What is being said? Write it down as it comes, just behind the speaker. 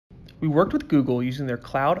We worked with Google using their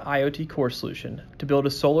cloud IoT core solution to build a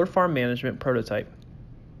solar farm management prototype.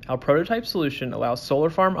 Our prototype solution allows solar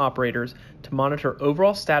farm operators to monitor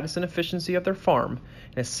overall status and efficiency of their farm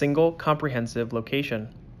in a single comprehensive location.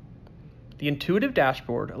 The intuitive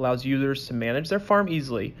dashboard allows users to manage their farm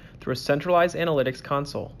easily through a centralized analytics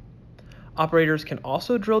console. Operators can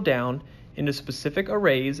also drill down into specific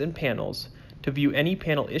arrays and panels to view any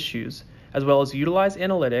panel issues, as well as utilize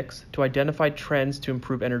analytics to identify trends to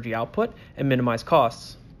improve energy output and minimize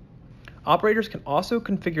costs. Operators can also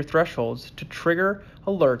configure thresholds to trigger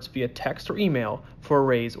alerts via text or email for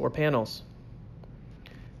arrays or panels.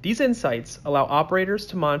 These insights allow operators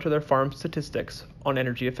to monitor their farm statistics on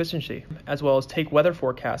energy efficiency, as well as take weather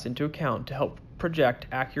forecasts into account to help project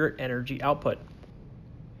accurate energy output.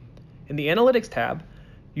 In the Analytics tab,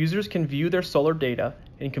 users can view their solar data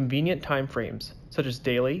in convenient time frames, such as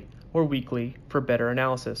daily or weekly, for better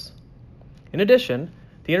analysis. In addition,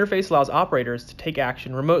 the interface allows operators to take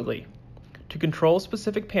action remotely, to control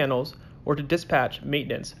specific panels, or to dispatch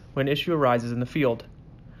maintenance when an issue arises in the field.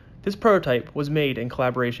 This prototype was made in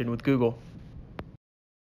collaboration with Google.